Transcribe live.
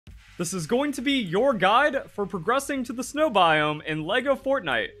This is going to be your guide for progressing to the Snow Biome in Lego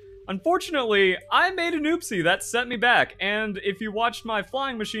Fortnite. Unfortunately, I made an oopsie that set me back, and if you watched my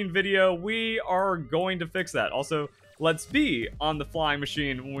flying machine video, we are going to fix that. Also, let's be on the flying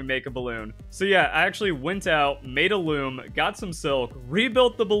machine when we make a balloon. So yeah, I actually went out, made a loom, got some silk,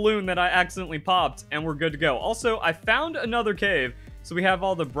 rebuilt the balloon that I accidentally popped, and we're good to go. Also, I found another cave, so we have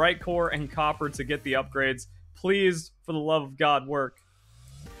all the bright core and copper to get the upgrades. Please, for the love of God, work.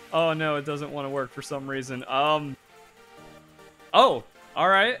 Oh no, it doesn't want to work for some reason. Oh,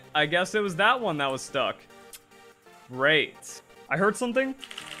 alright. I guess it was that one that was stuck. Great. I heard something.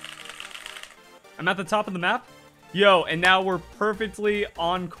 I'm at the top of the map. Yo, and now we're perfectly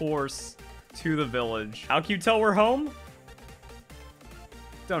on course to the village. How can you tell we're home?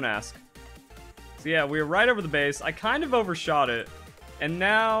 Don't ask. So yeah, we were right over the base. I kind of overshot it. And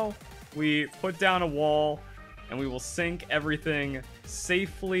now we put down a wall and we will sink everything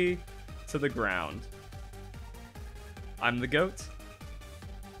safely to the ground. I'm the goat.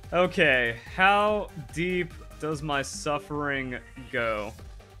 Okay, how deep does my suffering go?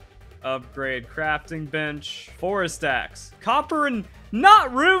 Upgrade crafting bench, forest axe, copper and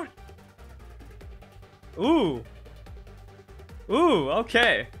not root. Ooh,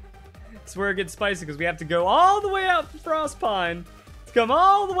 okay. That's where it gets spicy because we have to go all the way out to Frostpine to come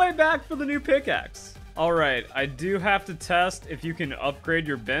all the way back for the new pickaxe. All right, I do have to test if you can upgrade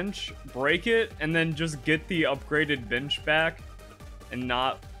your bench, break it, and then just get the upgraded bench back and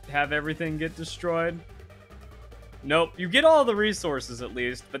not have everything get destroyed. Nope, you get all the resources at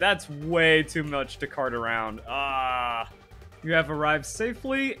least, but that's way too much to cart around. You have arrived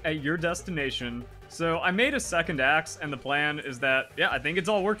safely at your destination. So I made a second axe, and the plan is that, yeah, I think it's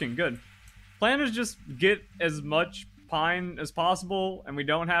all working good. Plan is just get as much pine as possible, and we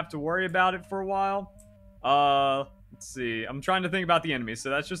don't have to worry about it for a while. Let's see. I'm trying to think about the enemy.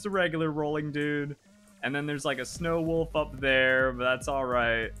 So that's just a regular rolling dude. And then there's like a snow wolf up there, but that's all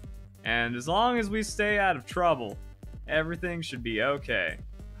right. And as long as we stay out of trouble, everything should be okay.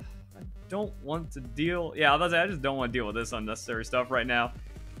 I don't want to deal... Yeah, I just don't want to deal with this unnecessary stuff right now.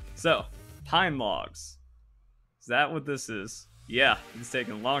 So, pine logs. Is that what this is? Yeah, it's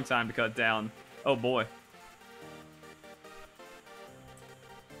taking a long time to cut down. Oh boy.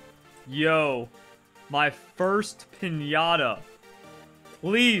 Yo, my first pinata.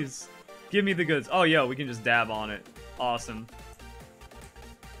 Please, give me the goods. Oh, yo, we can just dab on it. Awesome.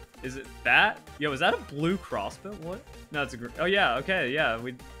 Is it that? Yo, is that a blue crossbow? What? No, it's a green. Oh, yeah, okay, yeah.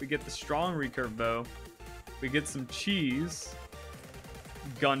 We get the strong recurve bow. We get some cheese.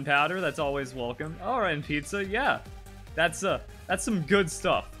 Gunpowder, that's always welcome. All right, and pizza, yeah. That's some good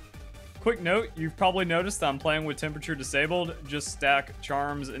stuff. Quick note, you've probably noticed I'm playing with temperature disabled. Just stack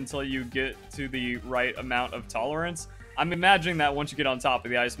charms until you get to the right amount of tolerance. I'm imagining that once you get on top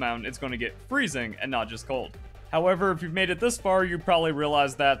of the ice mountain, it's going to get freezing and not just cold. However, if you've made it this far, you probably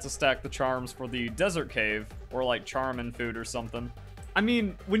realize that to stack the charms for the desert cave, or like charm and food or something. I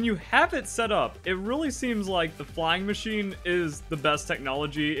mean, when you have it set up, it really seems like the flying machine is the best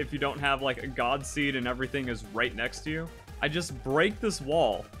technology if you don't have like a god seed and everything is right next to you. I just break this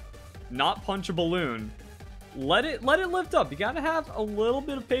wall, not punch a balloon, let it lift up. You gotta have a little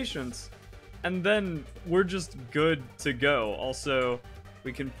bit of patience, and then we're just good to go. Also,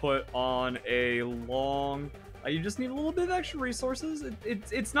 we can put on a long... you just need a little bit of extra resources.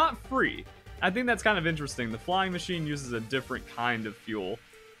 It's not free. I think that's kind of interesting. The flying machine uses a different kind of fuel.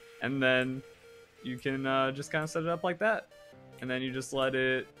 And then you can just kind of set it up like that. And then you just let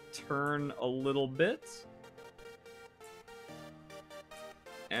it turn a little bit.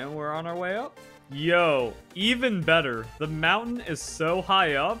 And we're on our way up. Yo, even better. The mountain is so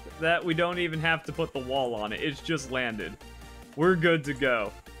high up that we don't even have to put the wall on it. It's just landed. We're good to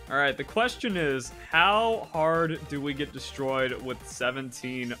go. Alright, the question is, how hard do we get destroyed with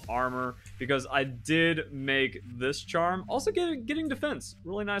 17 armor? Because I did make this charm. Also getting defense.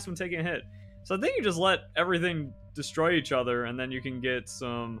 Really nice when taking a hit. So I think you just let everything destroy each other, and then you can get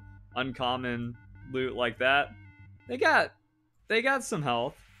some uncommon loot like that. They got some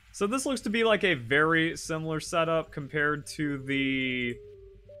health. So this looks to be like a very similar setup compared to the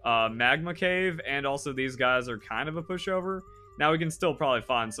magma cave, and also these guys are kind of a pushover. Now we can still probably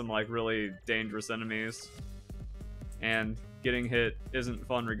find some like really dangerous enemies, and getting hit isn't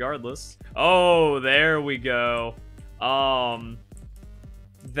fun regardless. Oh, there we go.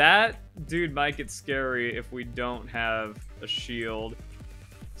 That dude might get scary if we don't have a shield.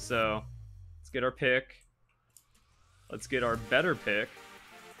 So let's get our pick. Let's get our better pick.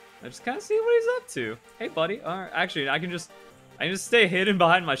 I just kind of see what he's up to. Hey, buddy. All right, actually, I can just stay hidden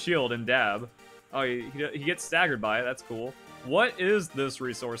behind my shield and dab. Oh, he gets staggered by it. That's cool. What is this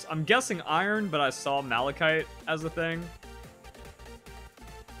resource? I'm guessing iron, but I saw malachite as a thing.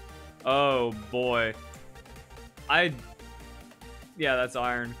 Oh, boy. Yeah, that's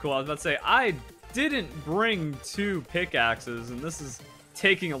iron. Cool, I was about to say, I didn't bring 2 pickaxes, and this is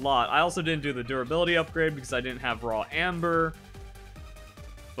taking a lot. I also didn't do the durability upgrade because I didn't have raw amber.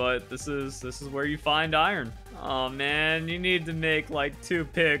 But this is where you find iron. Oh man, you need to make like 2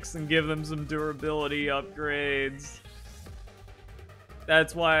 picks and give them some durability upgrades.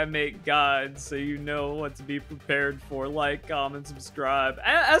 That's why I make guides, so you know what to be prepared for. Like, comment, subscribe.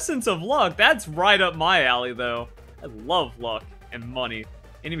 Essence of luck, that's right up my alley though. I love luck and money.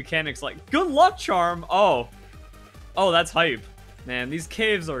 Any mechanics like good luck charm? Oh, that's hype. Man, these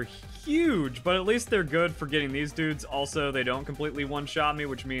caves are huge, but at least they're good for getting these dudes. Also, they don't completely one-shot me,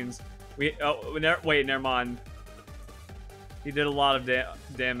 which means wait, never mind. He did a lot of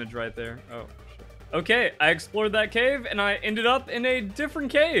damage right there. Oh, shit. Okay, I explored that cave, and I ended up in a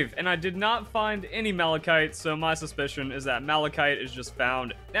different cave, and I did not find any malachite, so my suspicion is that malachite is just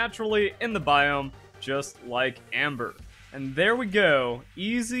found naturally in the biome, just like amber. And there we go.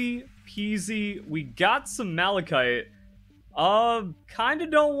 Easy peasy. We got some malachite. Kinda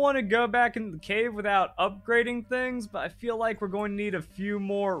don't want to go back in the cave without upgrading things, but I feel like we're going to need a few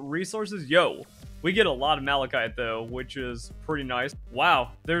more resources. Yo, we get a lot of malachite though, which is pretty nice.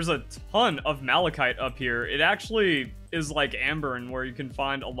 Wow, there's a ton of malachite up here. It actually is like amber, and where you can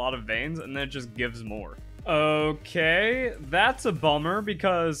find a lot of veins, and then it just gives more. Okay, that's a bummer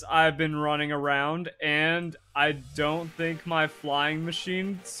because I've been running around and I don't think my flying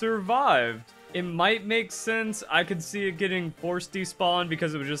machine survived. It might make sense. I could see it getting force despawned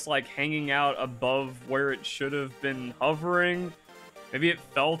because it was just like hanging out above where it should have been hovering. Maybe it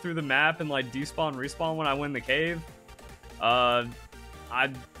fell through the map and like despawn, respawn when I went in the cave.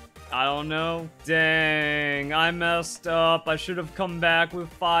 I don't know. Dang, I messed up. I should have come back with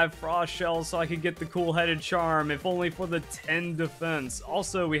 5 frost shells so I could get the cool-headed charm, if only for the 10 defense.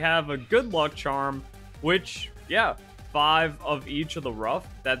 Also, we have a good luck charm, which, yeah, 5 of each of the rough.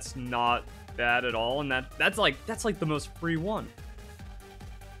 That's not bad at all, and that's like the most free one.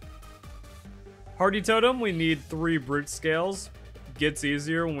 Hardy totem, we need 3 brute scales. Gets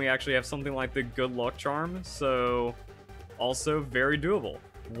easier when we actually have something like the good luck charm, so also very doable.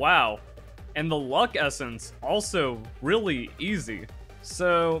 Wow. And the luck essence, also really easy.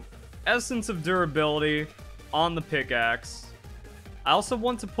 So, essence of durability on the pickaxe. I also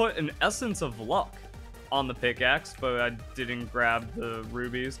want to put an essence of luck on the pickaxe, but I didn't grab the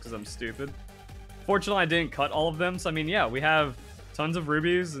rubies because I'm stupid. Fortunately, I didn't cut all of them, so I mean, yeah, we have tons of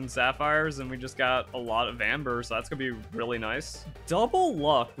rubies and sapphires, and we just got a lot of amber, so that's gonna be really nice. Double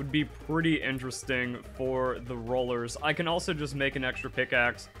luck would be pretty interesting for the rollers. I can also just make an extra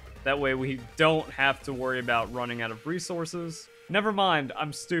pickaxe. That way we don't have to worry about running out of resources. Never mind,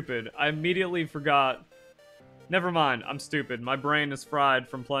 I'm stupid. I immediately forgot. Never mind, I'm stupid. My brain is fried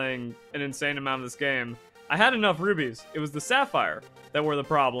from playing an insane amount of this game. I had enough rubies. It was the sapphire that were the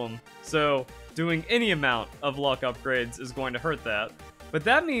problem. So doing any amount of luck upgrades is going to hurt that. But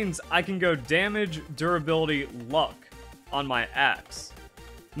that means I can go damage, durability, luck on my axe.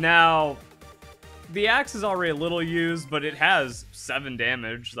 Now, the axe is already a little used, but it has 7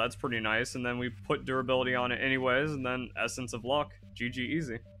 damage, so that's pretty nice. And then we put durability on it anyways, and then essence of luck. GG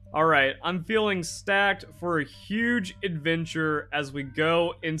easy. Alright, I'm feeling stacked for a huge adventure as we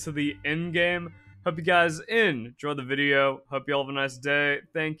go into the end game. Hope you guys enjoyed the video. Hope you all have a nice day.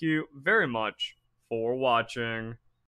 Thank you very much for watching.